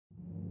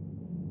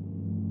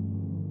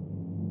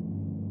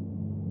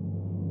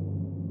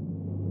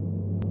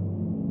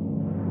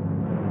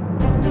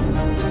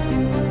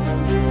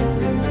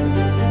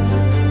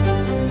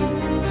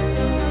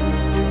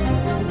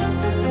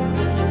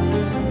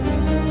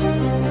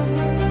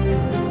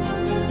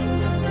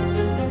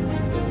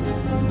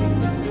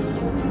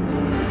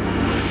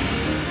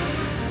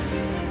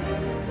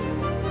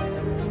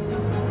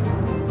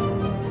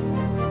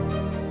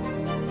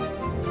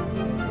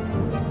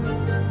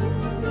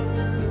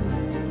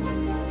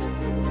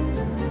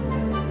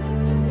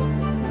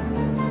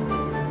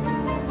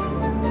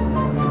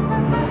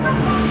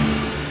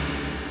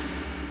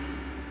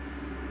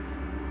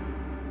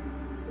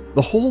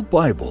The whole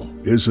Bible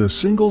is a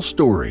single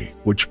story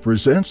which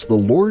presents the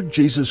Lord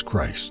Jesus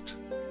Christ.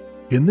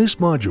 In this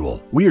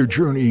module, we are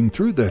journeying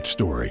through that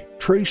story,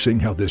 tracing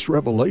how this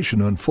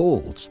revelation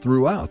unfolds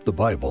throughout the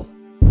Bible.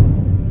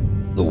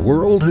 The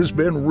world has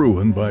been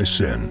ruined by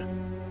sin,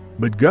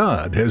 but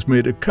God has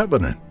made a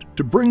covenant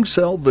to bring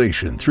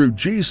salvation through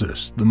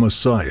Jesus, the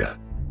Messiah.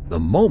 The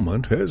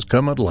moment has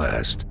come at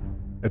last.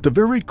 At the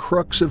very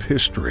crux of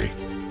history,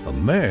 a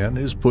man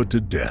is put to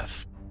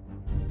death.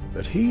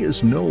 But he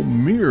is no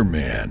mere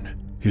man.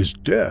 His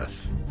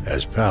death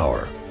has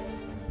power.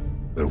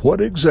 But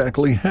what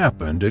exactly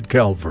happened at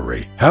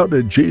Calvary? How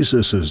did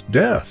Jesus'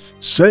 death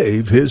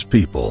save his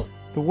people?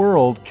 The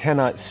world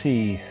cannot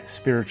see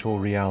spiritual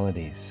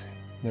realities.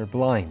 They're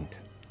blind,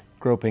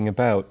 groping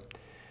about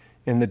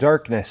in the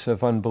darkness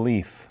of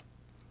unbelief.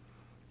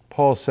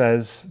 Paul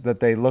says that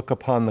they look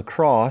upon the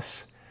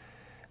cross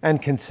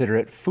and consider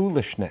it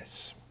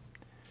foolishness.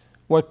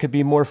 What could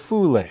be more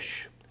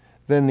foolish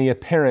than the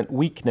apparent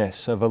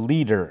weakness of a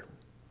leader,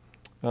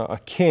 a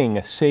king,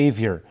 a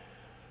savior,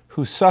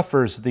 who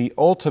suffers the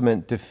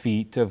ultimate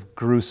defeat of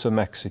gruesome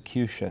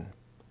execution?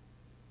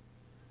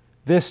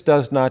 This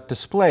does not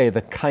display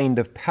the kind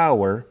of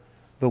power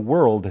the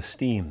world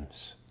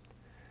esteems.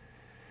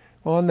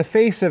 Well, in the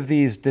face of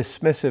these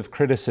dismissive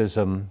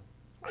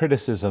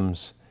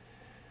criticisms,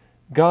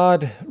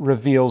 God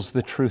reveals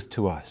the truth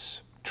to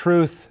us,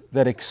 truth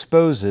that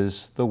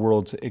exposes the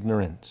world's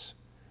ignorance.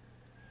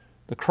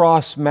 The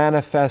cross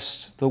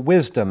manifests the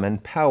wisdom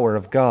and power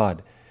of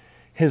God,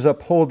 his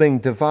upholding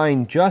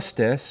divine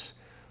justice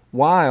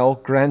while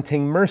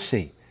granting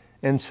mercy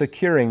and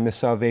securing the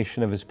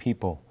salvation of his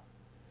people.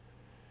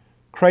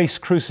 Christ's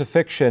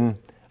crucifixion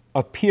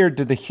appeared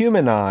to the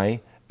human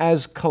eye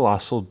as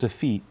colossal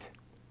defeat.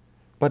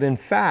 But in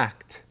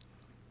fact,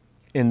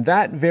 in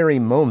that very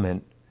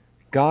moment,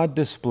 God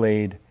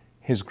displayed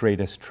his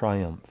greatest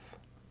triumph.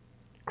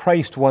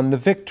 Christ won the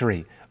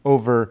victory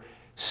over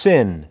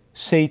sin,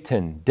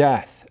 Satan,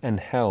 death, and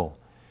hell.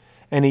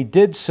 And he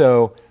did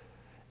so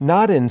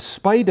not in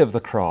spite of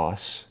the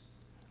cross,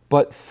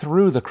 but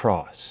through the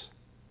cross.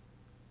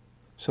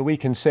 So we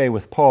can say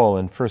with Paul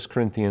in 1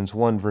 Corinthians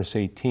 1, verse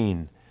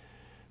 18,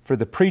 "For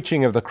the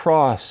preaching of the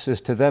cross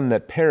is to them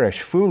that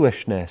perish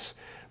foolishness,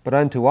 but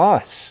unto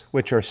us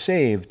which are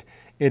saved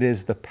it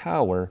is the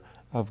power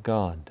of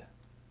God."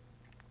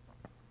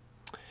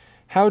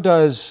 How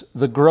does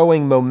the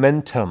growing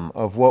momentum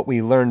of what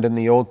we learned in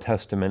the Old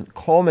Testament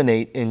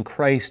culminate in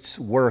Christ's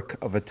work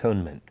of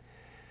atonement?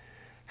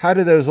 How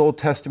do those Old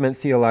Testament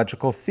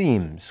theological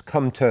themes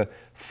come to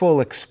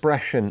full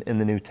expression in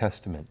the New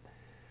Testament?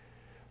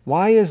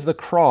 Why is the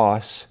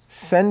cross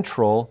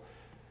central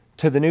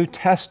to the New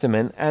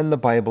Testament and the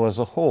Bible as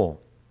a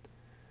whole?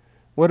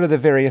 What are the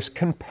various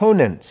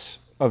components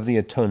of the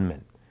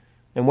atonement?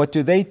 And what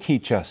do they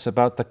teach us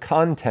about the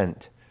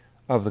content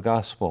of the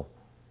gospel?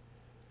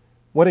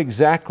 What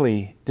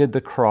exactly did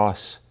the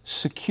cross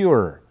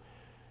secure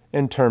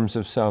in terms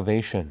of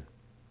salvation?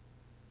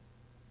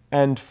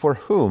 And for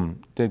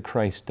whom did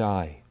Christ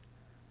die?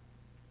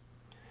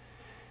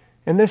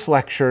 In this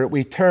lecture,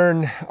 we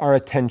turn our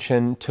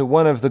attention to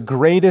one of the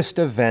greatest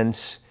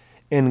events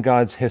in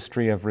God's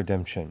history of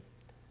redemption.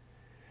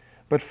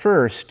 But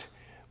first,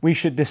 we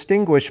should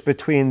distinguish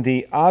between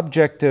the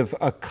objective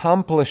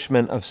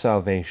accomplishment of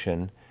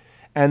salvation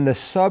and the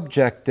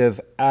subjective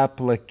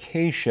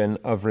application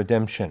of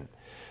redemption.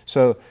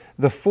 So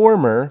the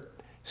former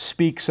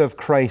speaks of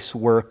Christ's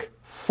work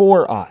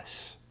for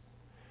us,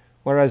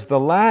 whereas the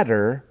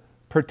latter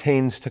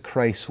pertains to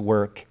Christ's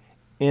work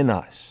in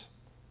us.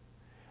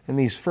 In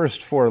these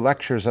first 4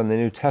 lectures on the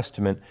New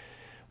Testament,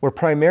 we're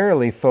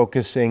primarily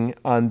focusing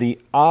on the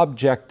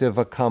objective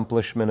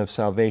accomplishment of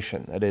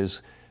salvation, that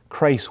is,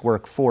 Christ's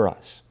work for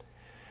us.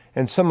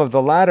 And some of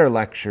the latter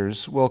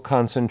lectures will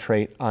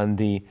concentrate on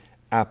the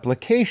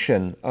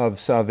application of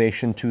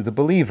salvation to the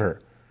believer,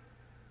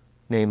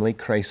 namely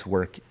Christ's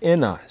work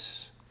in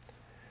us.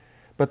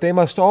 But they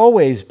must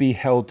always be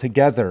held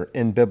together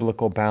in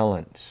biblical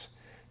balance.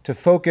 To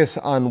focus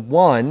on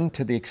one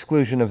to the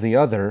exclusion of the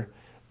other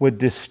would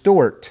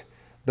distort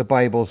the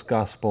Bible's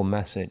gospel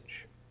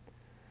message.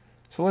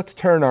 So let's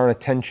turn our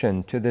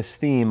attention to this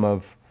theme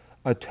of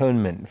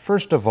atonement.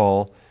 First of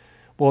all,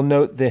 we'll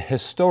note the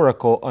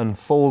historical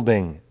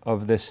unfolding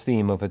of this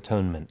theme of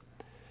atonement.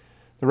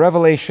 The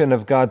revelation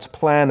of God's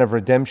plan of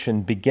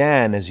redemption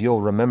began, as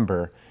you'll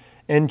remember,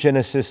 in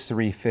Genesis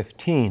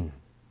 3:15.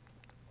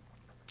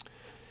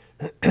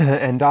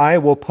 "And I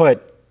will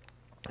put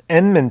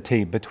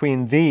enmity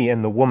between thee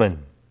and the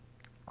woman,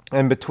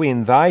 and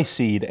between thy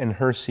seed and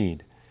her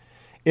seed.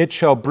 It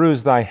shall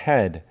bruise thy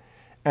head,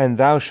 and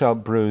thou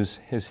shalt bruise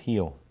his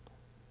heel."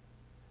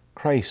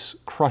 Christ's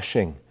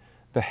crushing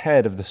the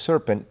head of the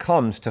serpent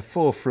comes to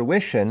full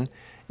fruition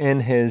in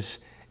his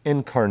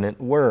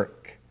incarnate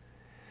work.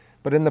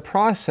 But in the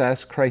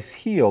process,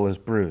 Christ's heel is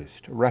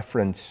bruised, a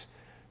reference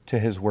to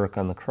his work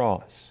on the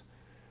cross.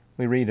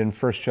 We read in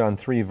 1 John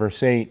 3,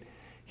 verse 8,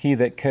 "He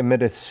that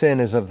committeth sin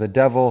is of the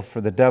devil, for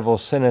the devil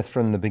sinneth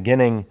from the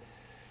beginning.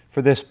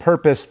 For this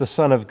purpose the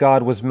Son of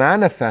God was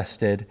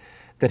manifested,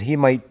 that he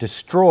might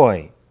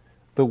destroy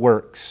the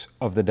works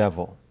of the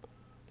devil.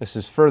 This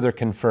is further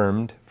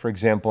confirmed, for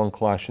example, in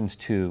Colossians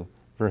 2,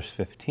 verse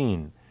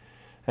 15.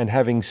 And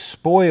having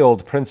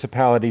spoiled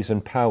principalities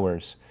and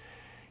powers,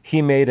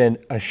 he made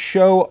a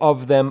show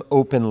of them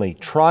openly,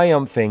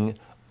 triumphing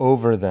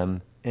over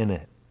them in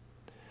it.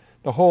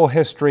 The whole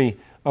history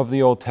of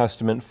the Old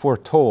Testament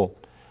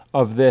foretold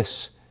of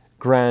this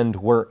grand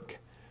work,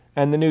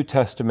 and the New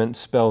Testament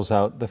spells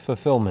out the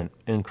fulfillment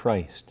in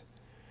Christ.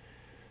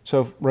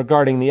 So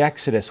regarding the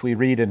Exodus, we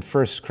read in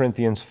 1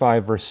 Corinthians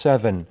 5, verse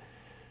 7,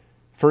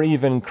 "For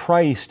even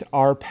Christ,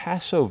 our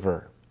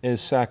Passover, is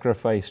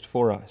sacrificed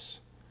for us."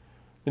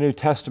 The New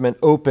Testament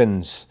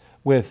opens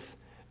with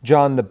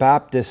John the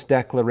Baptist's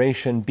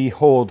declaration,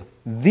 "Behold,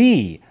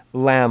 the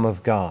Lamb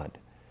of God."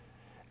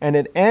 And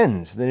it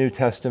ends, the New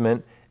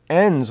Testament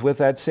ends with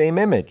that same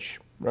image.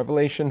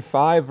 Revelation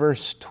 5,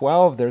 verse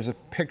 12, there's a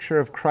picture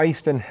of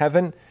Christ in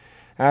heaven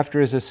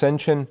after his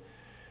ascension.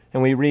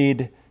 And we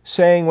read,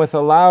 saying with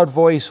a loud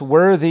voice,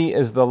 "Worthy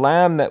is the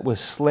Lamb that was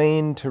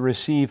slain to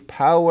receive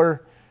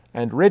power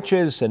and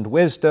riches and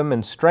wisdom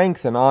and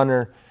strength and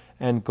honor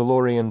and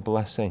glory and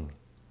blessing."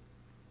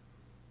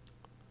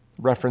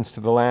 Reference to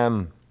the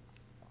Lamb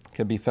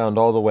can be found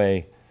all the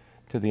way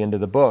to the end of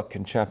the book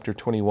in chapter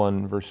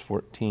 21, verse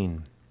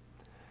 14.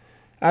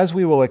 As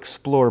we will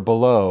explore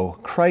below,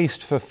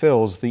 Christ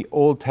fulfills the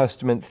Old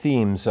Testament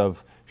themes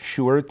of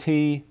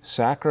surety,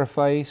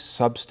 sacrifice,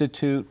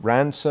 substitute,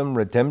 ransom,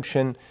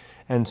 redemption,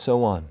 and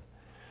so on.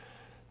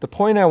 The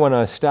point I want to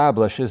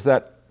establish is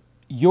that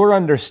your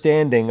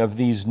understanding of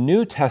these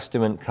New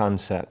Testament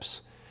concepts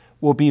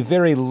will be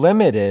very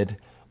limited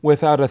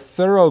without a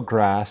thorough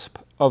grasp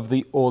of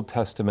the Old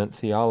Testament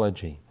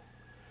theology.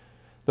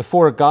 The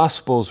four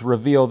Gospels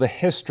reveal the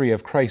history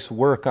of Christ's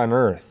work on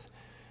earth,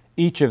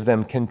 each of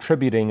them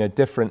contributing a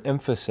different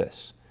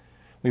emphasis.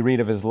 We read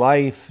of his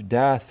life,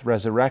 death,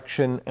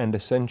 resurrection, and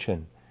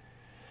ascension.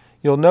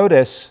 You'll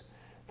notice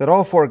that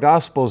all four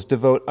Gospels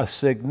devote a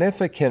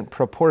significant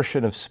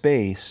proportion of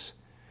space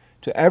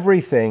to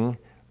everything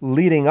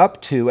leading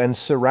up to and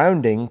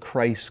surrounding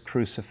Christ's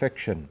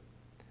crucifixion.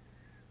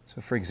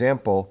 So, for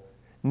example,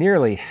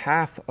 nearly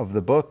half of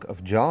the book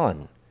of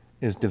John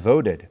is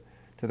devoted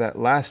to that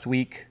last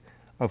week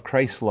of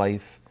Christ's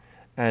life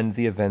and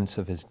the events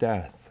of his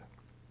death.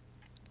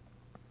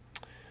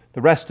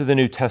 The rest of the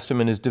New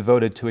Testament is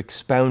devoted to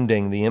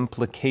expounding the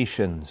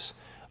implications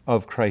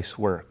of Christ's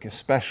work,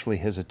 especially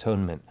his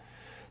atonement.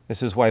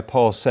 This is why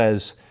Paul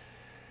says,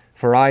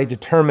 "For I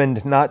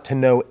determined not to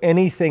know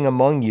anything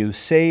among you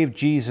save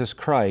Jesus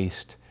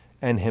Christ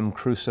and him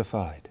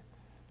crucified."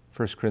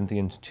 1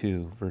 Corinthians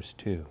 2, verse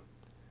 2.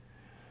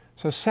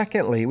 So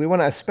secondly, we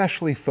want to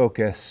especially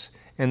focus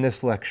in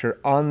this lecture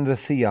on the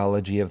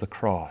theology of the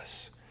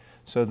cross.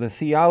 So the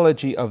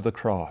theology of the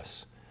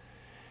cross.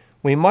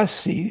 We must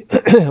see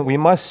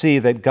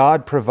that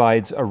God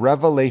provides a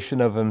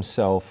revelation of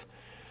himself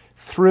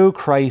through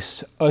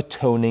Christ's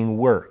atoning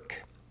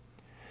work.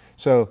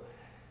 So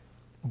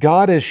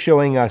God is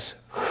showing us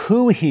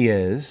who he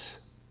is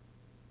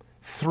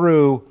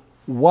through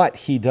what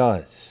he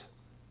does.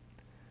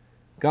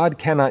 God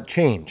cannot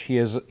change. He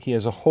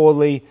is a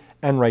holy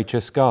and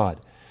righteous God.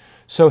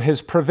 So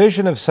his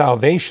provision of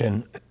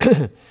salvation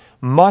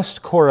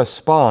must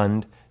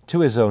correspond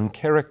to his own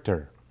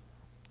character.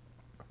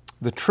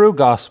 The true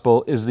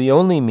gospel is the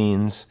only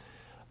means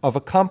of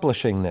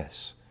accomplishing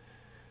this,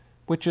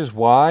 which is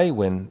why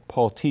when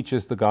Paul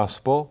teaches the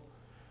gospel,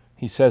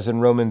 he says in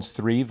Romans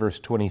 3, verse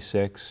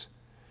 26,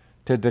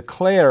 "To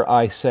declare,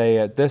 I say,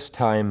 at this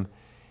time,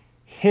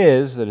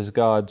 his," that is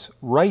God's,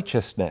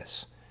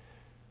 "righteousness,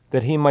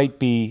 that he might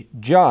be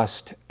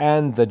just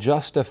and the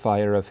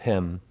justifier of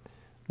him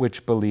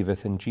which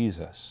believeth in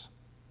Jesus."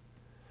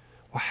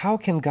 Well, how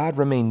can God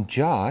remain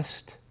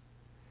just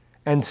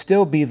and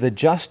still be the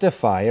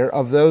justifier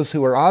of those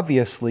who are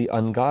obviously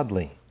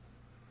ungodly?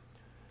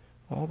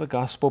 Well, the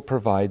gospel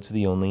provides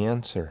the only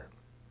answer.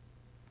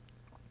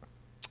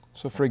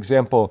 So, for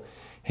example,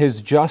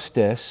 his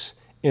justice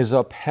is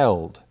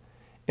upheld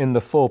in the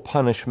full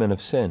punishment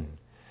of sin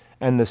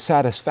and the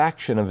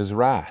satisfaction of his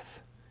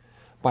wrath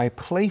by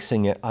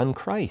placing it on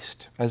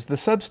Christ as the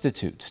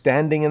substitute,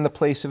 standing in the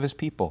place of his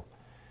people.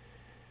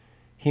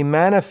 He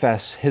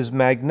manifests his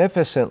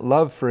magnificent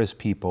love for his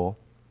people,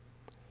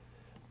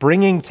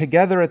 bringing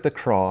together at the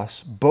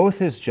cross both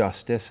his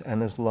justice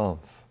and his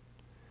love.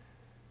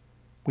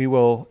 We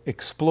will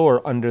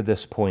explore under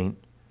this point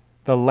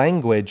the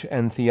language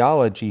and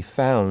theology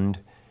found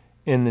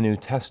in the New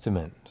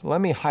Testament.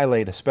 Let me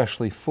highlight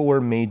especially four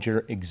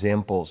major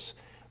examples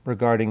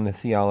regarding the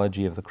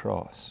theology of the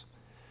cross.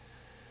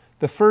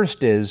 The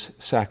first is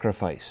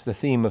sacrifice, the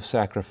theme of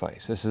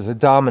sacrifice. This is a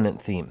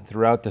dominant theme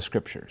throughout the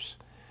Scriptures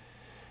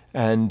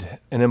and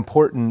an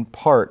important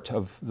part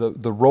of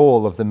the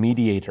role of the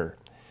mediator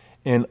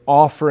in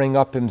offering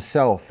up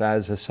himself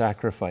as a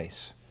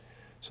sacrifice.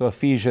 So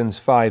Ephesians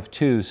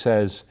 5:2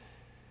 says,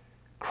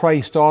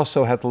 "Christ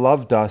also hath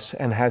loved us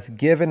and hath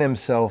given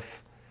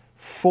himself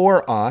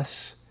for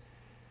us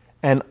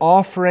an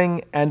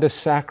offering and a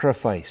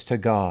sacrifice to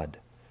God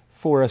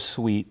for a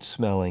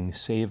sweet-smelling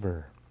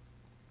savor.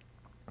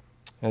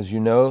 As you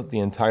know, the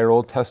entire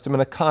Old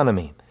Testament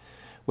economy,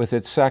 with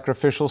its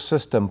sacrificial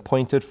system,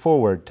 pointed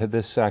forward to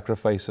this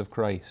sacrifice of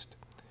Christ.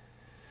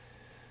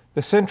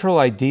 The central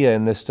idea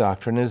in this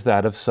doctrine is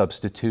that of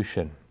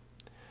substitution.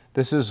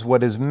 This is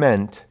what is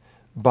meant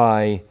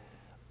by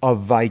a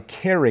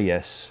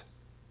vicarious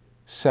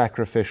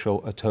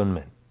sacrificial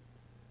atonement.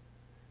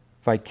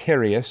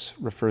 Vicarious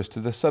refers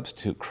to the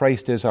substitute.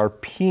 Christ is our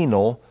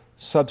penal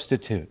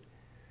substitute.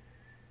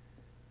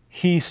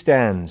 He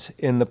stands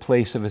in the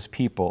place of his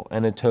people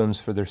and atones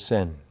for their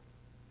sin.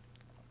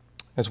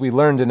 As we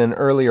learned in an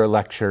earlier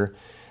lecture,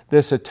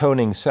 this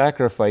atoning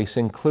sacrifice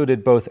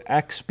included both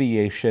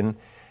expiation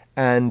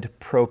and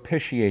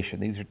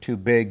propitiation. These are two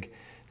big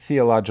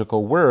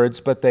theological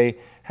words, but they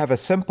have a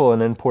simple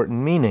and important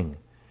meaning.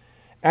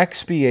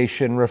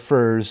 Expiation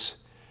refers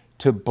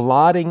to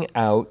blotting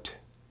out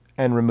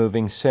and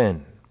removing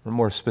sin, or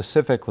more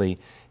specifically,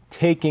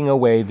 taking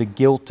away the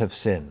guilt of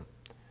sin.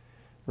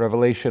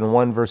 Revelation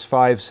 1 verse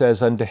 5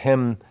 says, "Unto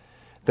him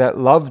that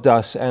loved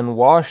us and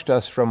washed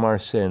us from our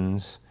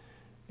sins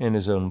in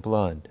his own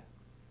blood."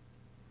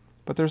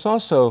 But there's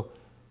also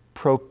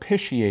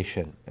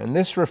propitiation, and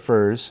this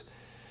refers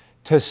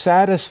to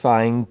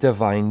satisfying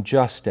divine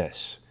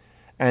justice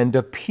and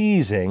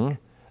appeasing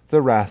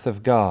the wrath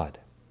of God.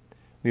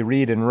 We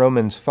read in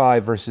Romans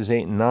 5 verses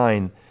 8 and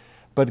 9,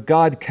 "But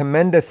God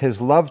commendeth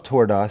his love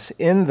toward us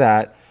in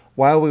that,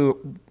 while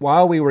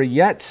we were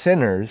yet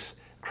sinners,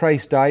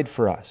 Christ died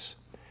for us.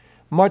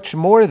 Much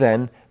more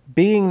then,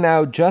 being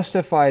now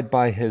justified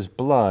by his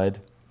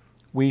blood,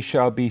 we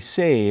shall be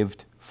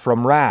saved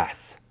from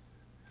wrath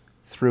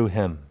through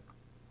him."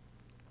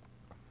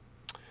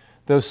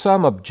 Though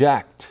some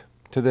object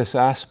to this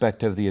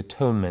aspect of the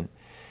atonement,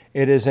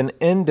 it is an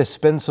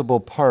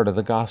indispensable part of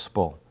the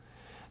gospel.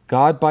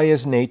 God, by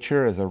his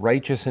nature as a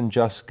righteous and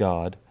just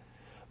God,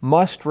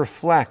 must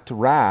reflect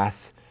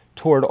wrath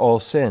toward all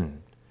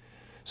sin.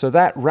 So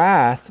that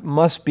wrath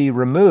must be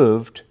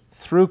removed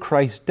through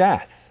Christ's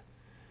death,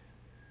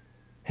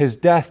 his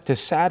death to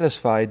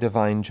satisfy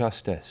divine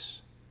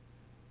justice.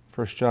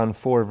 1 John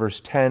 4 verse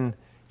 10,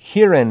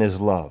 "Herein is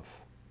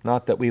love,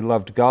 not that we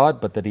loved God,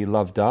 but that he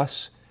loved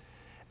us,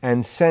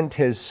 and sent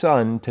his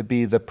Son to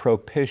be the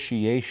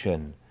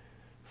propitiation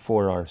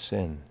for our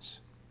sins."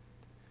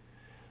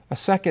 A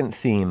second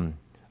theme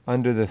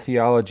under the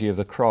theology of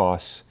the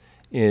cross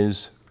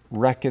is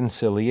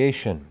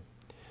reconciliation.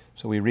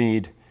 So we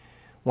read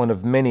one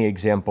of many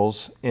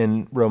examples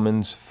in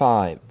Romans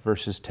 5,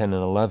 verses 10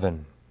 and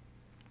 11.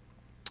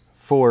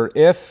 "For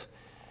if,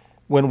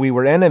 when we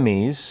were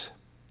enemies,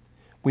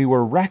 we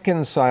were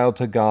reconciled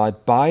to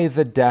God by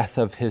the death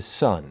of his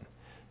Son,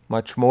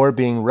 much more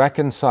being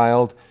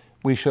reconciled,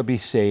 we shall be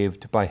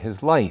saved by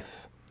his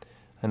life.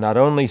 And not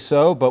only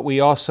so, but we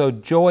also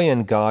joy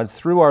in God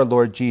through our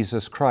Lord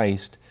Jesus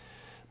Christ,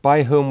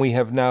 by whom we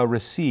have now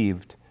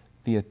received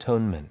the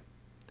atonement."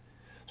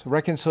 So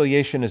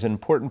reconciliation is an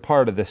important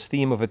part of this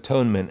theme of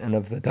atonement and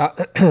of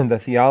the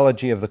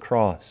theology of the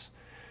cross.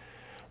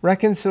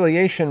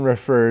 Reconciliation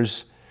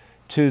refers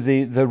to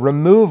the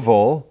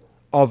removal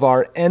of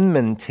our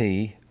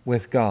enmity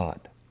with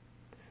God.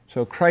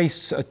 So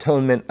Christ's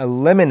atonement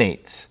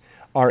eliminates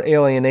our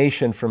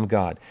alienation from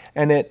God,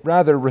 and it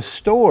rather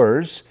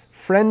restores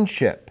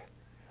friendship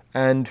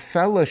and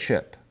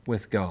fellowship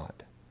with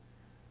God.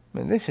 I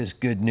mean, this is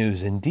good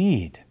news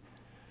indeed,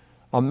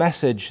 a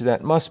message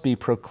that must be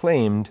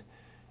proclaimed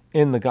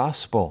in the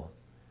gospel,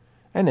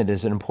 and it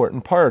is an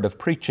important part of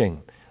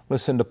preaching.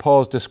 Listen to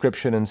Paul's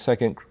description in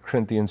 2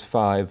 Corinthians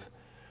 5,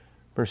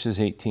 verses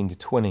 18 to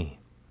 20.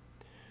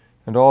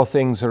 "And all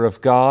things are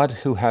of God,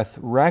 who hath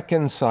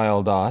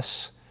reconciled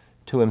us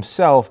to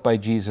himself by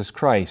Jesus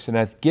Christ, and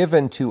hath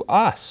given to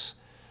us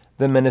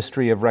the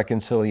ministry of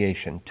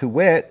reconciliation, to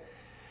wit,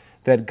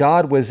 that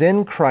God was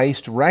in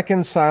Christ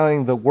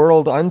reconciling the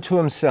world unto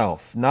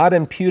himself, not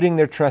imputing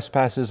their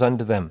trespasses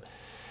unto them,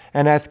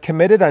 and hath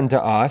committed unto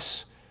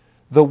us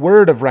the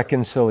word of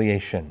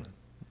reconciliation.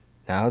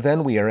 Now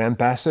then, we are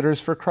ambassadors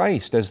for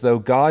Christ, as though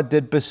God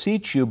did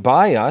beseech you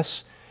by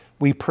us.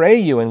 We pray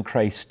you in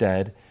Christ's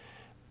stead,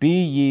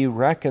 be ye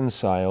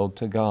reconciled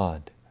to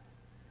God."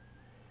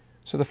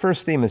 So the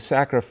first theme is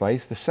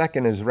sacrifice. The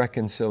second is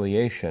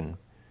reconciliation.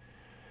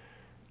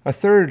 A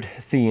third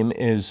theme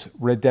is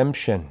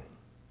redemption.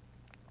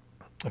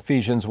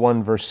 Ephesians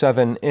 1 verse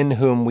 7, "In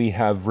whom we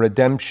have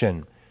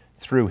redemption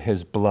through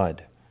his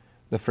blood,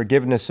 the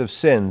forgiveness of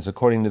sins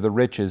according to the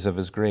riches of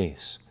his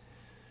grace."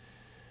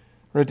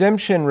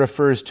 Redemption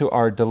refers to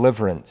our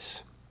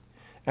deliverance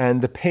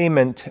and the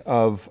payment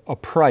of a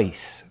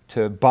price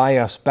to buy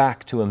us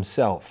back to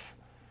himself,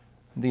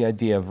 the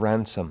idea of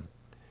ransom.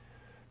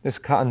 This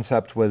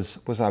concept was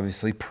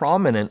obviously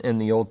prominent in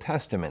the Old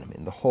Testament. I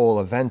mean, the whole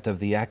event of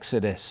the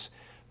Exodus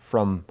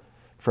from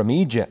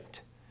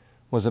Egypt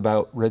was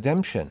about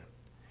redemption.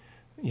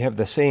 You have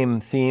the same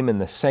theme in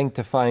the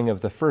sanctifying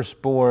of the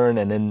firstborn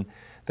and in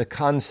the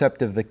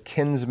concept of the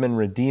kinsman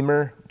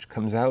redeemer, which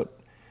comes out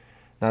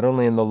not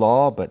only in the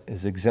law, but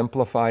is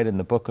exemplified in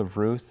the book of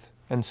Ruth,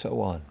 and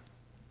so on.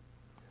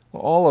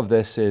 Well, all of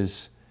this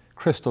is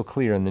crystal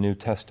clear in the New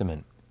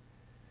Testament.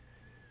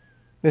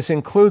 This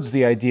includes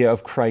the idea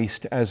of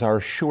Christ as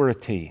our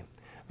surety.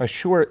 As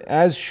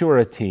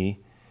surety,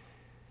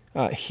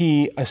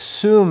 he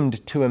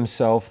assumed to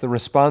himself the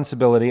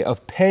responsibility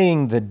of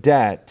paying the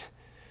debt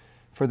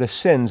for the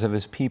sins of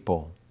his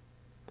people.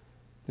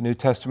 The New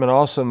Testament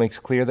also makes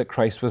clear that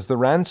Christ was the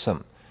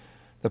ransom.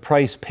 The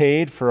price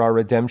paid for our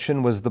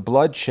redemption was the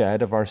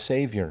bloodshed of our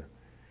Savior.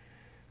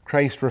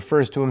 Christ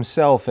refers to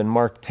himself in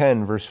Mark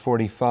 10, verse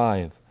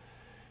 45,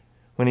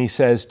 when he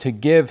says, to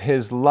give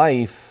his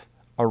life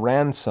a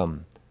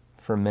ransom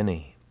for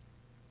many.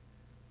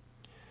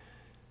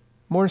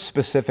 More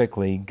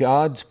specifically,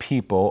 God's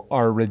people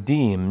are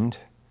redeemed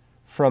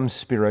from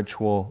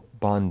spiritual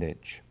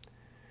bondage.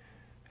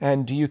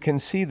 And you can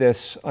see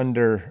this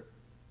under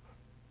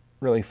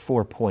really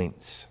 4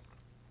 points.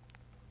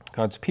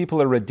 God's people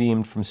are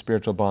redeemed from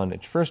spiritual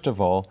bondage. First of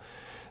all,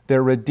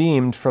 they're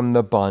redeemed from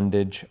the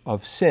bondage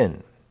of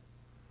sin.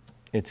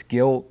 Its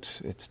guilt,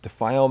 its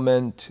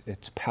defilement,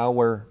 its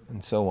power,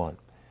 and so on.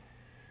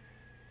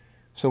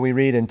 So we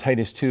read in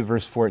Titus 2,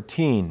 verse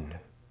 14,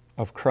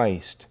 of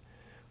Christ,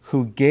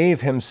 who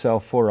gave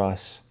himself for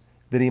us,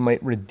 that he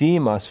might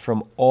redeem us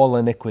from all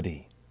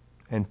iniquity,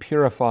 and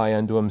purify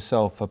unto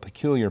himself a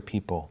peculiar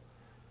people,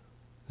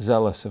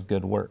 zealous of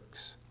good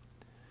works.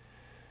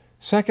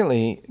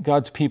 Secondly,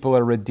 God's people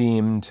are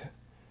redeemed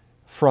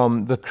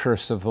from the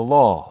curse of the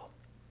law.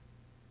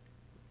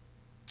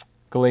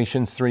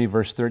 Galatians 3,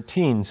 verse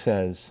 13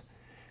 says,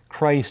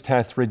 Christ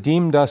hath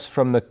redeemed us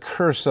from the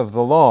curse of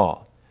the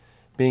law,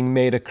 being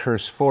made a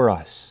curse for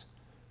us.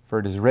 For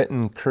it is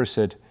written,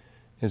 Cursed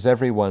is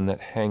every one that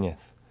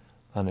hangeth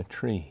on a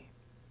tree.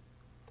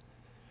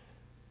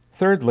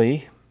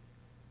 Thirdly,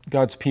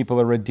 God's people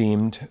are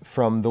redeemed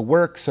from the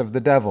works of the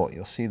devil.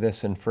 You'll see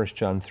this in 1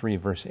 John 3,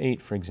 verse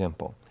 8, for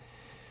example.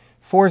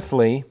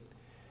 Fourthly,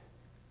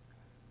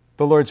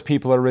 the Lord's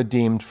people are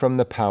redeemed from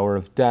the power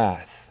of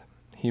death.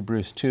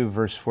 Hebrews 2,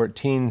 verse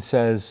 14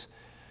 says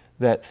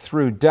that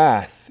through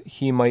death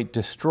he might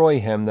destroy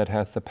him that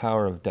hath the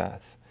power of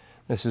death.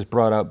 This is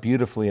brought out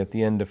beautifully at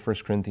the end of 1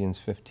 Corinthians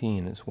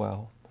 15 as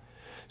well.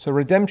 So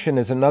redemption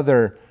is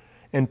another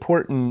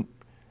important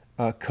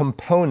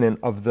component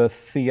of the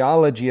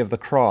theology of the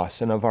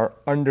cross and of our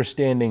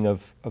understanding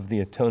of the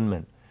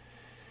atonement.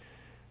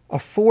 A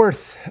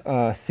fourth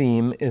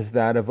theme is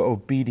that of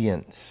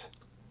obedience.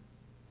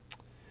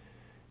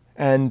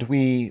 And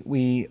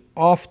we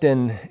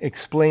often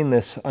explain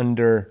this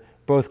under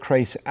both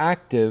Christ's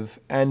active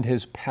and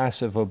his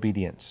passive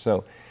obedience.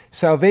 So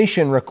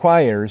salvation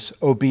requires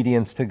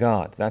obedience to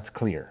God, that's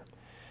clear.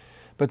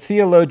 But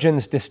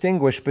theologians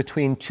distinguish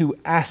between two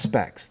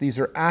aspects. These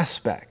are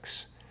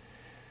aspects: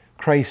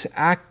 Christ's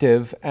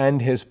active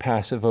and his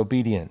passive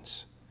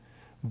obedience.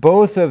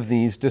 Both of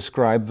these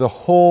describe the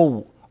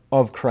whole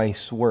of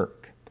Christ's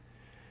work.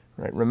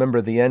 Right?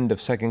 Remember the end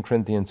of 2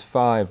 Corinthians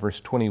 5, verse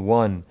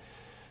 21.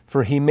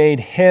 For he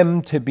made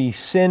him to be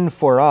sin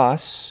for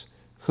us,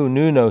 who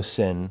knew no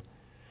sin,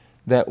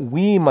 that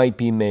we might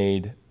be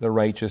made the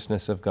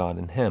righteousness of God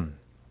in him.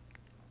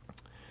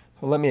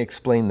 So let me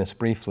explain this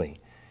briefly.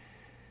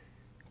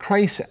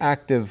 Christ's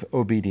active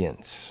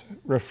obedience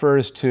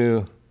refers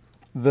to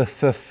the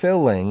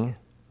fulfilling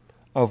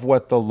of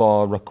what the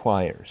law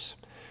requires.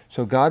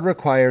 So God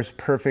requires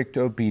perfect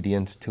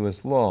obedience to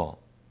his law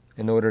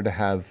in order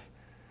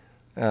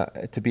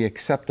to be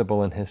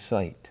acceptable in his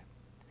sight.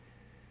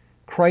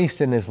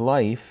 Christ in his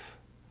life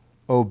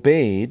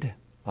obeyed,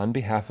 on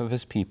behalf of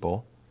his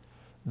people,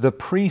 the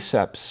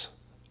precepts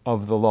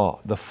of the law,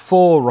 the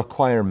full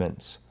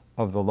requirements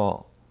of the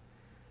law,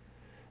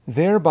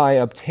 thereby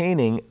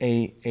obtaining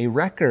a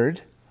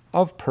record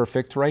of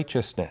perfect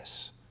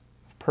righteousness,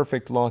 of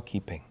perfect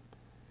law-keeping.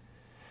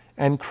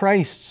 And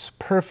Christ's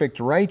perfect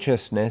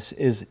righteousness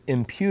is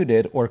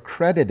imputed or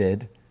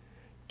credited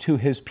to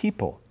his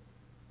people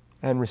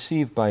and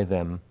received by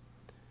them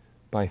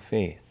by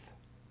faith.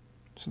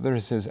 So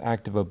there's his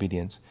active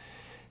obedience.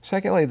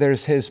 Secondly,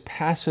 there's his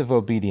passive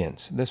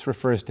obedience. This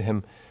refers to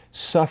him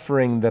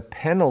suffering the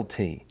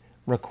penalty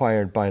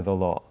required by the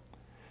law.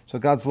 So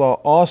God's law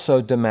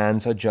also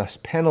demands a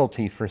just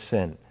penalty for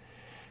sin.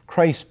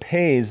 Christ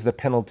pays the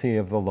penalty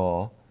of the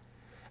law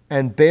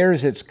and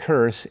bears its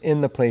curse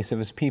in the place of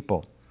his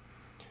people.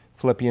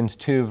 Philippians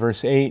 2,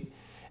 verse 8,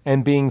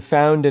 and being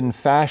found in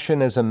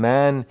fashion as a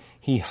man,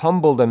 he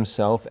humbled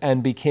himself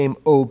and became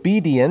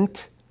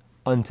obedient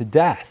unto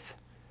death,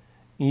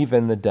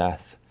 even the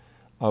death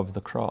of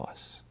the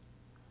cross.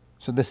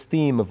 So this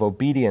theme of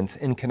obedience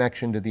in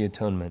connection to the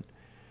atonement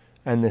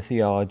and the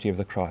theology of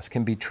the cross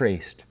can be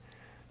traced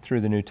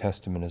through the New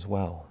Testament as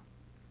well.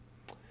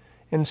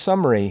 In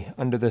summary,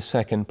 under the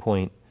second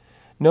point,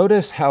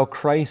 notice how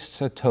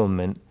Christ's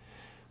atonement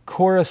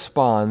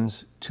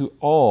corresponds to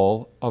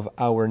all of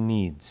our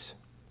needs.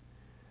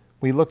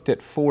 We looked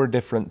at 4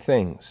 different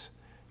things.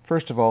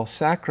 First of all,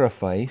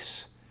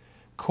 sacrifice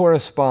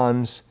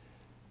corresponds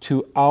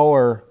to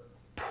our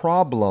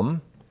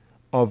problem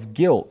of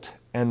guilt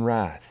and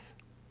wrath.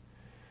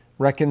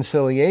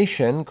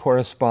 Reconciliation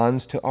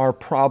corresponds to our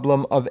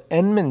problem of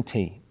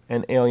enmity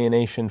and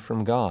alienation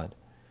from God.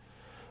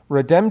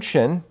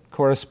 Redemption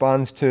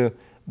corresponds to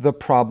the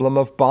problem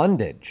of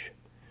bondage,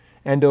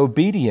 and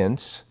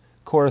obedience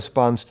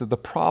corresponds to the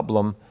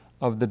problem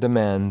of the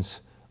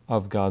demands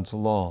of God's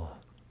law.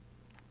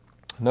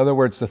 In other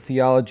words, the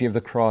theology of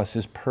the cross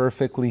is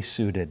perfectly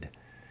suited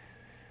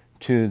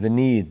to the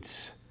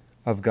needs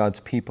of God's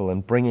people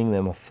and bringing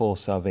them a full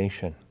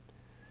salvation.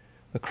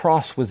 The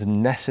cross was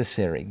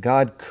necessary.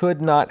 God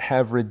could not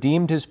have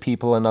redeemed his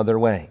people another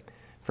way.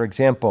 For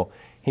example,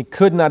 he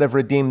could not have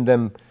redeemed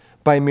them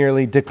by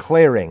merely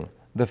declaring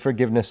the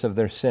forgiveness of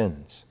their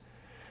sins.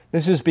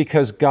 This is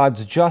because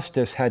God's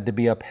justice had to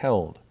be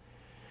upheld.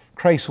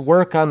 Christ's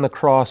work on the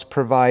cross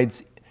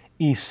provides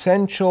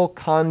essential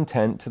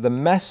content to the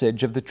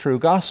message of the true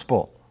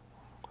gospel.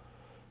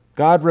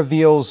 God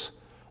reveals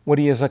what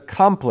he has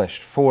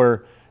accomplished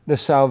for the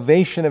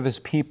salvation of his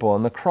people,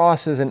 and the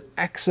cross is an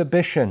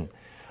exhibition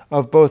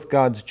of both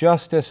God's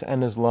justice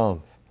and his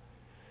love.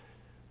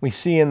 We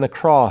see in the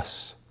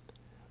cross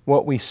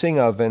what we sing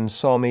of in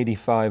Psalm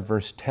 85,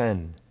 verse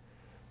 10.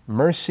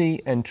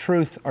 Mercy and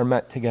truth are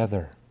met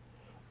together.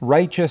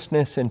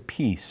 Righteousness and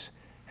peace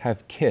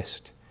have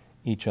kissed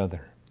each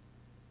other.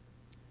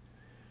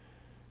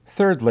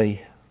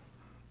 Thirdly,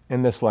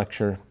 in this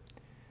lecture,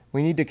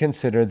 we need to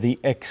consider the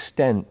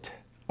extent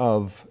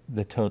of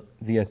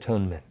the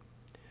atonement.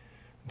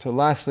 So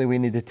lastly, we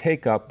need to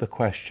take up the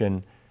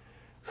question,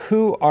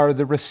 who are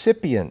the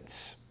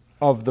recipients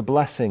of the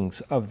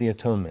blessings of the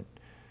atonement?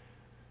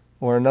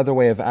 Or another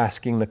way of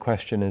asking the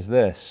question is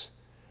this: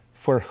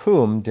 for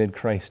whom did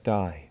Christ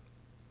die?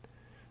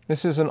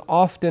 This is an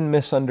often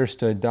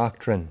misunderstood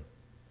doctrine.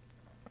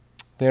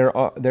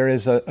 There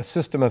is a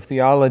system of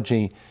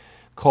theology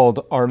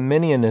called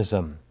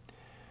Arminianism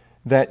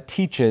that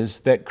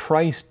teaches that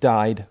Christ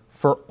died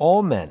for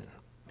all men.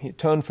 He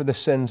atoned for the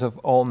sins of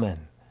all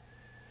men.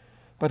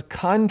 But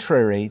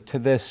contrary to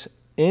this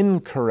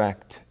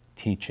incorrect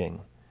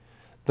teaching,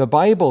 the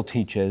Bible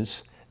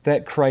teaches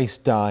that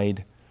Christ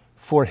died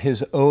for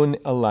his own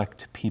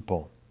elect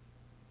people.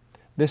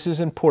 This is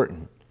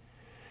important,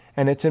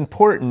 and it's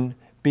important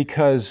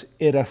because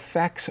it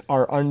affects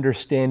our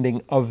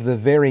understanding of the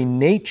very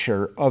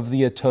nature of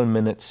the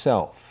atonement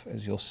itself,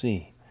 as you'll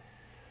see.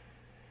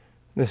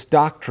 This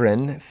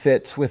doctrine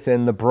fits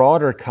within the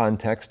broader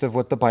context of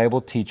what the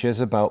Bible teaches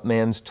about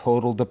man's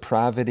total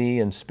depravity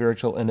and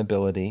spiritual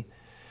inability,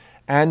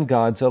 and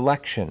God's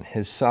election,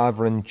 his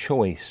sovereign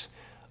choice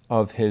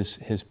of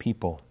his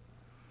people.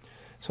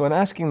 So in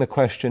asking the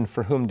question,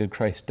 for whom did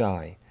Christ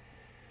die?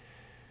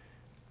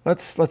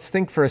 Let's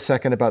think for a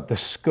second about the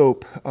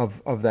scope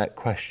of that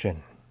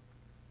question.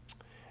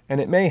 And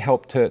it may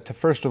help to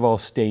first of all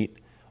state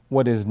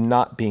what is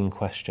not being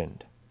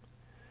questioned.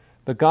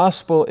 The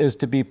gospel is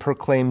to be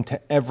proclaimed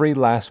to every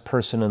last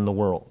person in the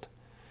world.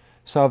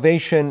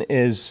 Salvation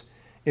is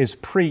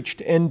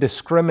preached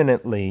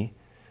indiscriminately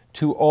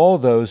to all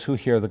those who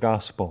hear the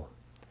gospel.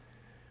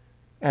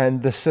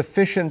 And the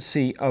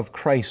sufficiency of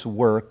Christ's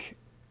work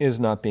is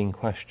not being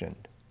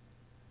questioned.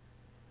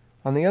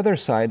 On the other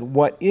side,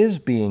 what is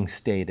being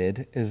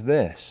stated is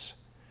this: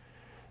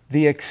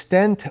 the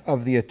extent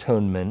of the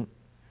atonement,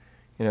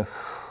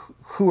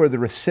 who are the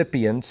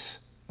recipients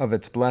of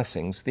its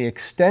blessings, the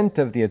extent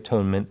of the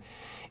atonement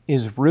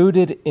is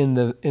rooted in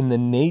the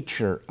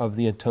nature of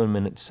the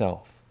atonement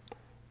itself.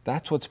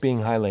 That's what's being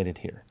highlighted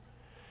here.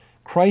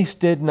 Christ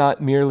did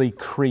not merely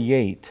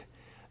create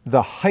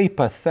the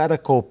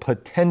hypothetical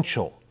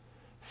potential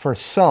for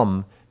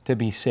some to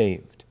be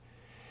saved.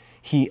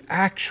 He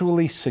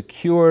actually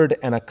secured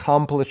and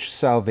accomplished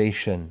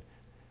salvation,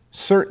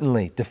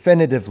 certainly,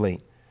 definitively,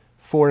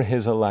 for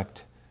his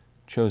elect,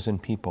 chosen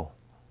people.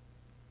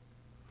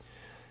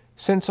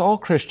 Since all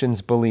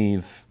Christians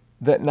believe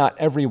that not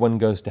everyone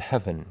goes to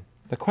heaven,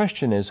 the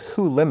question is,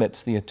 who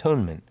limits the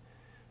atonement,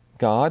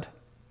 God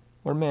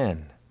or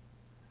man?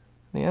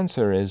 The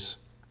answer is,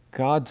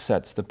 God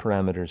sets the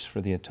parameters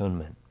for the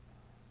atonement.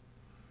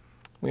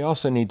 We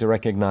also need to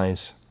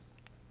recognize,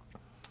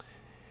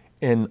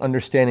 in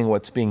understanding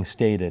what's being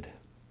stated,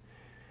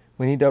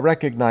 we need to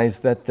recognize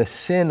that the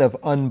sin of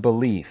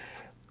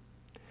unbelief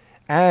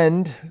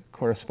and,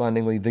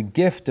 correspondingly, the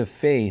gift of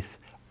faith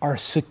are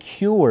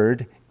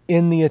secured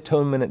in the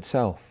atonement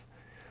itself.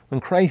 When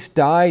Christ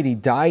died, he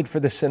died for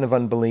the sin of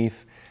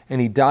unbelief,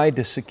 and he died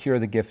to secure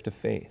the gift of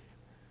faith.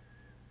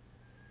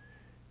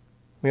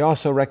 We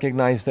also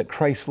recognize that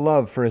Christ's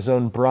love for his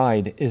own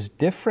bride is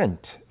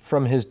different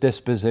from his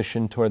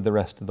disposition toward the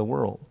rest of the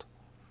world.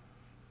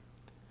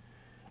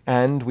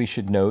 And we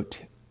should note,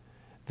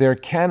 there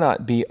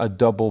cannot be a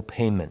double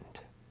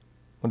payment.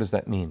 What does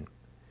that mean?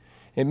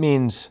 It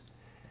means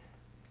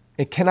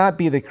it cannot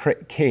be the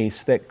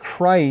case that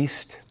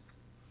Christ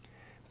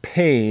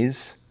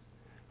pays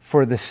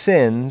for the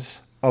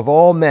sins of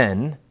all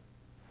men,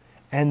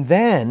 and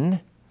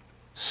then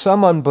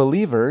some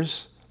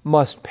unbelievers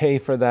must pay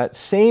for that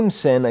same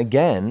sin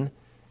again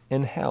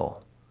in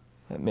hell.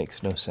 That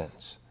makes no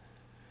sense.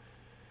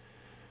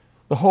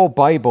 The whole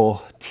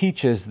Bible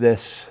teaches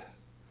this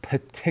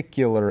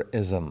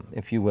particularism,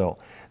 if you will,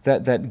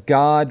 that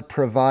God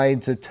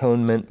provides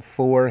atonement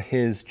for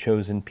his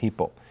chosen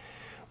people.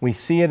 We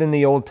see it in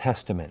the Old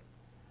Testament.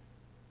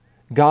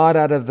 God,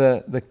 out of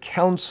the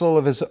counsel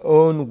of his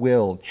own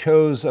will,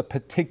 chose a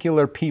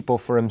particular people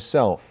for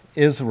himself,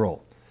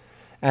 Israel,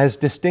 as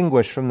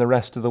distinguished from the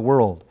rest of the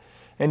world,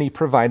 and he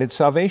provided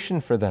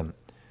salvation for them.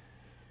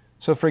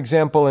 So, for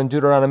example, in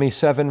Deuteronomy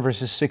 7,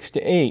 verses 6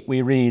 to 8,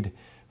 we read,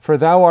 "For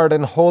thou art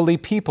an holy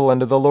people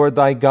unto the Lord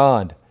thy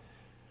God.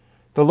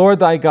 The Lord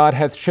thy God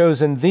hath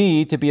chosen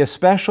thee to be a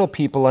special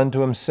people unto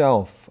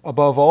himself,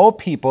 above all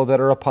people that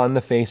are upon the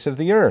face of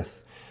the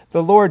earth.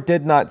 The Lord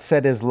did not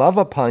set his love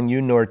upon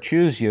you, nor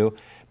choose you,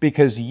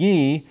 because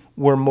ye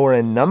were more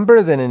in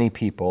number than any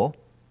people,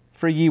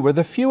 for ye were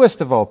the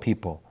fewest of all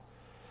people.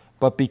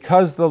 But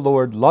because the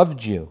Lord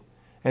loved you,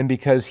 and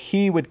because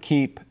he would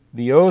keep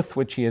the oath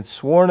which he had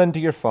sworn unto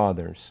your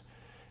fathers,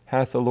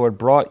 hath the Lord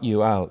brought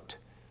you out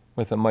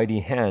with a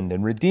mighty hand,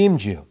 and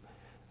redeemed you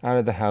out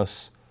of the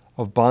house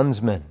of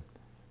bondsmen,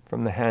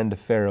 from the hand of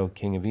Pharaoh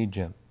king of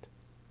Egypt."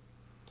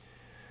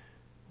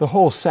 The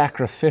whole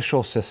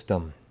sacrificial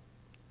system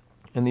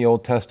in the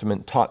Old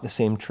Testament taught the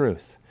same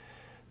truth.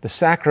 The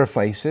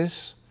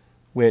sacrifices,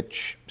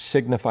 which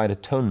signified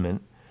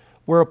atonement,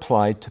 were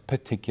applied to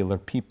particular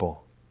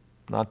people,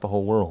 not the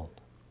whole world.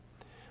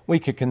 We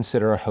could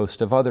consider a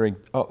host of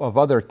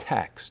other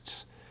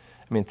texts.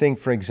 Think,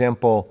 for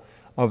example,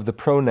 of the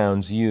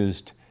pronouns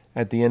used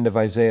at the end of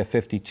Isaiah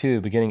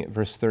 52, beginning at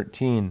verse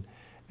 13,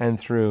 and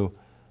through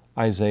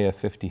Isaiah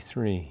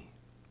 53.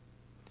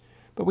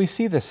 But we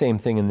see the same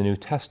thing in the New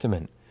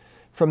Testament.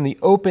 From the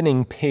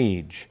opening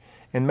page,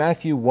 in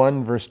Matthew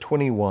 1, verse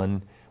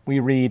 21, we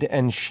read,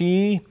 "And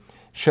she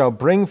shall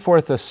bring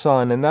forth a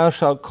son, and thou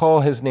shalt call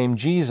his name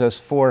Jesus,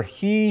 for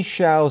he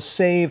shall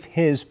save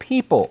his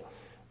people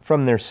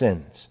from their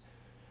sins."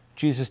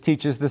 Jesus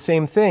teaches the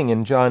same thing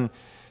in John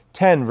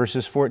 10,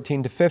 verses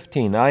 14 to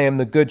 15. "I am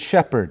the good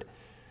shepherd,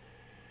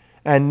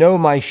 and know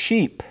my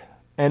sheep,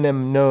 and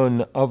am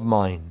known of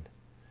mine.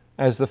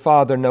 As the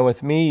Father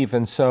knoweth me,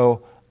 even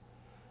so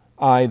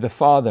I the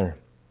Father,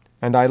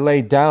 and I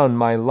lay down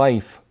my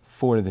life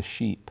for the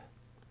sheep."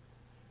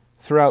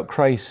 Throughout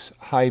Christ's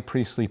high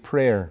priestly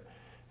prayer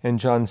in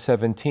John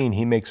 17,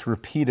 he makes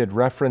repeated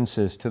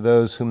references to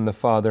those whom the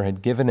Father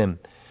had given him.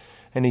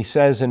 And he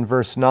says in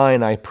verse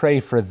 9, "I pray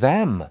for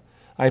them.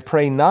 I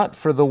pray not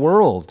for the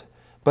world,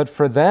 but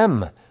for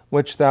them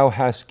which thou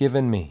hast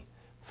given me,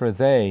 for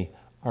they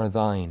are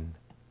thine."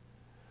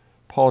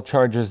 Paul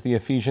charges the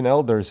Ephesian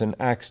elders in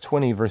Acts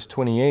 20, verse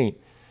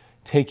 28,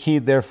 "Take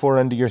heed therefore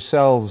unto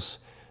yourselves,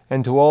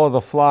 and to all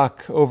the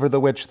flock over the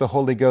which the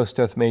Holy Ghost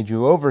hath made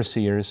you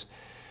overseers,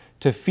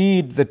 to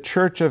feed the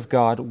church of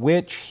God,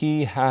 which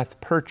he hath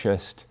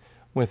purchased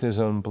with his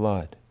own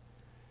blood."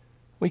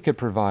 We could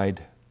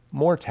provide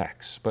more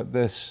texts, but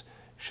this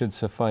should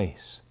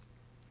suffice.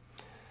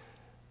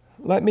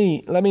 Let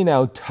me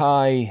now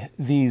tie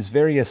these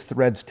various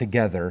threads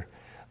together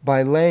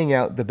by laying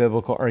out the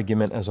biblical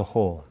argument as a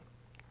whole.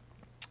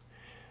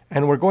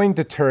 And we're going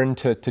to turn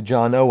to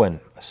John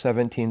Owen, a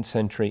 17th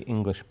century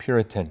English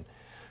Puritan,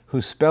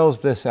 who spells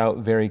this out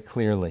very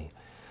clearly.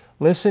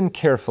 Listen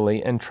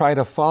carefully and try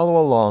to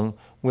follow along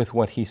with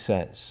what he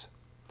says.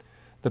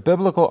 The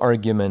biblical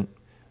argument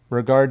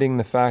regarding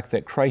the fact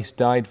that Christ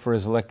died for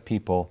his elect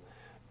people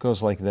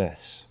goes like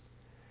this.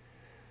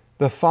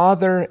 The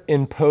Father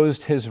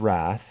imposed his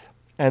wrath,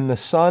 and the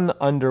Son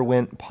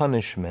underwent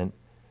punishment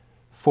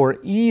for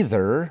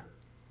either,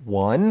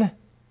 1,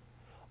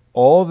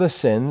 all the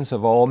sins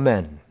of all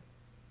men,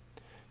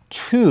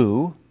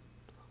 2,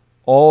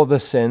 all the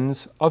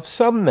sins of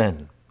some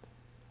men,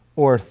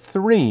 or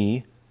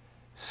 3,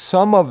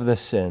 some of the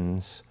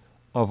sins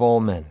of all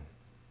men.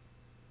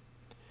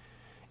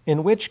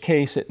 In which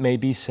case it may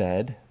be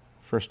said,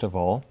 first of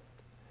all,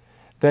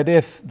 that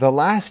if the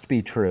last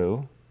be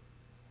true,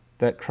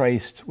 that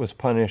Christ was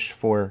punished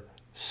for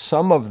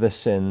some of the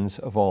sins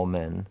of all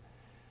men,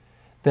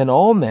 then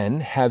all men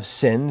have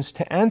sins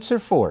to answer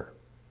for,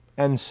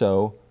 and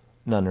so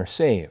none are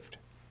saved.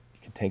 You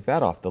can take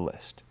that off the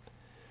list.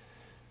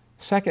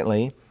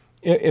 Secondly,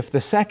 if the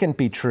second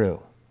be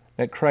true,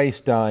 that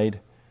Christ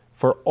died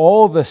for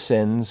all the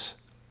sins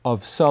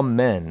of some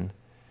men,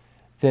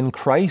 then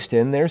Christ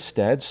in their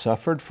stead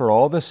suffered for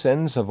all the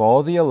sins of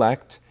all the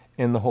elect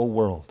in the whole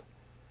world.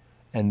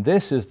 And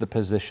this is the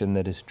position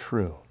that is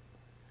true.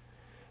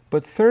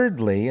 But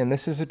thirdly, and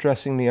this is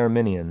addressing the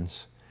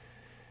Arminians,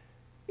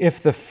 if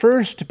the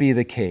first be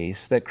the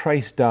case, that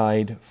Christ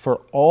died for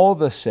all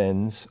the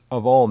sins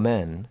of all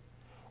men,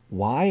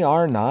 why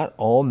are not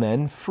all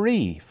men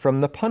free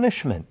from the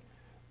punishment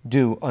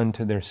due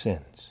unto their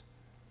sins?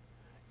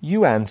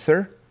 You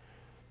answer,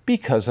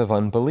 because of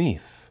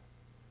unbelief.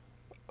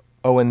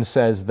 Owen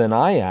says, then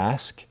I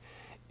ask,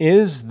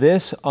 is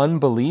this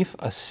unbelief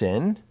a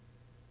sin,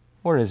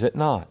 or is it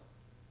not?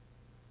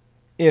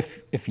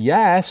 If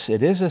yes,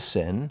 it is a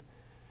sin,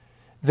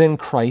 then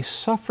Christ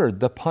suffered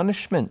the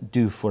punishment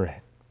due for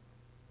it,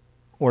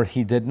 or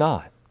he did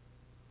not.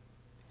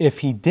 If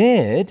he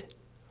did,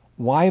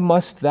 why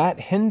must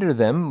that hinder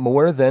them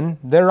more than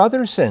their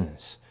other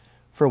sins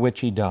for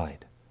which he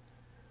died?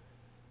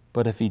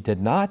 But if he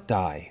did not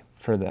die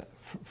for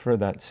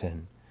that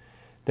sin,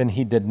 then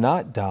he did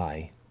not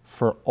die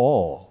for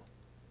all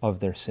of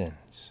their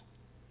sins.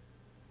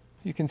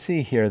 You can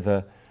see here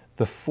the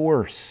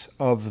force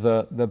of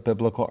the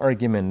biblical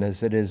argument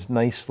as it is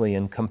nicely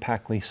and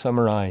compactly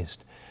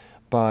summarized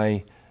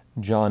by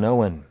John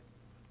Owen.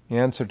 The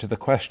answer to the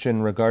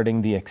question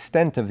regarding the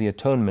extent of the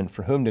atonement,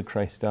 for whom did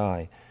Christ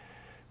die?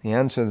 The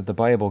answer that the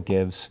Bible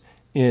gives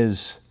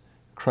is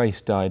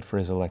Christ died for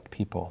his elect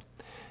people.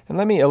 And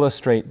let me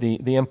illustrate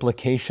the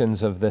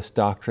implications of this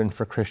doctrine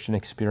for Christian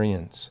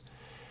experience.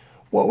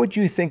 What would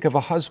you think of a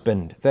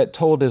husband that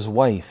told his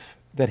wife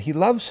that he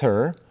loves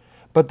her,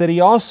 but that he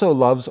also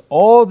loves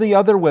all the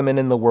other women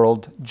in the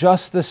world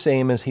just the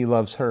same as he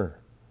loves her?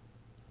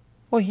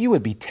 Well, you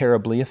would be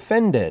terribly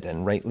offended,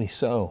 and rightly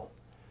so.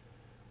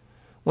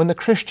 When the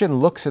Christian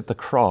looks at the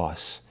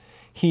cross,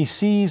 he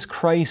sees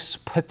Christ's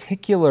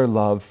particular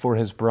love for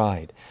his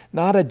bride,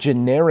 not a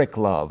generic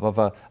love of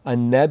a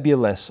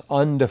nebulous,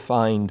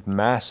 undefined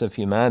mass of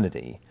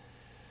humanity.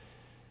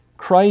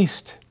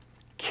 Christ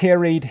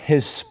carried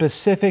his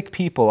specific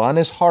people on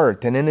his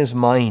heart and in his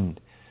mind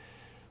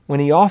when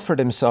he offered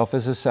himself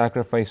as a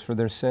sacrifice for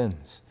their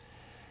sins.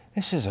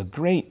 This is a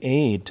great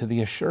aid to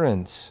the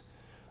assurance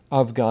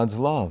of God's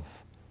love.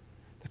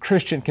 The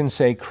Christian can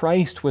say,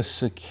 Christ was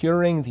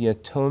securing the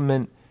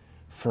atonement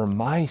for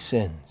my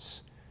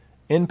sins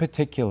in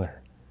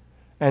particular,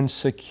 and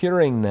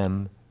securing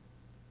them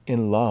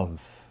in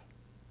love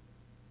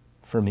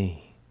for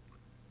me.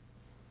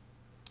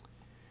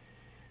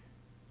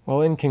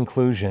 Well, in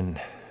conclusion,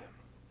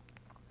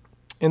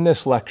 in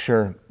this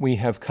lecture, we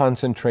have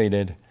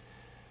concentrated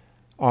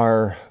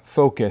our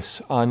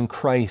focus on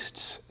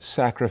Christ's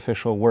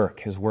sacrificial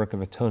work, his work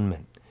of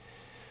atonement.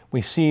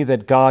 We see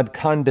that God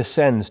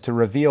condescends to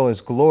reveal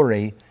his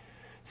glory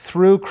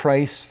through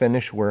Christ's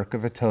finished work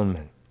of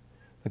atonement.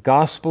 The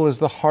gospel is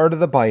the heart of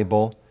the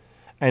Bible,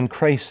 and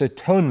Christ's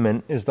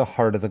atonement is the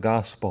heart of the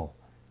gospel.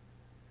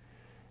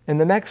 In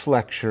the next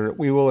lecture,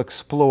 we will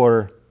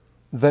explore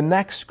the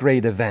next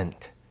great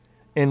event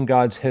in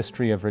God's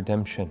history of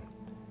redemption.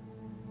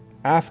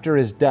 After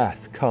his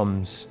death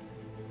comes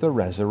the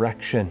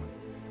resurrection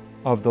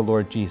of the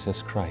Lord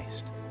Jesus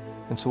Christ.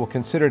 And so we'll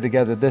consider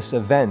together this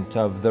event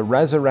of the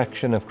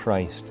resurrection of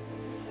Christ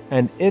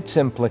and its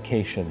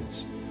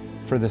implications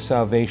for the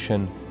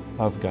salvation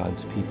of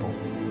God's people.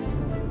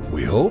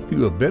 We hope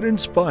you have been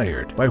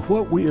inspired by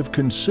what we have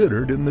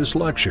considered in this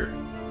lecture.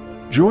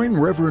 Join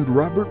Reverend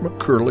Robert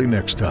McCurley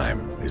next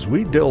time as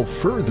we delve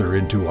further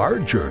into our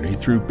journey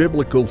through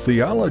biblical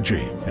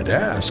theology and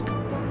ask,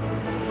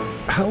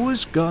 how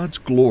is God's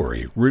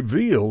glory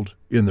revealed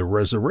in the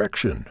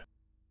resurrection?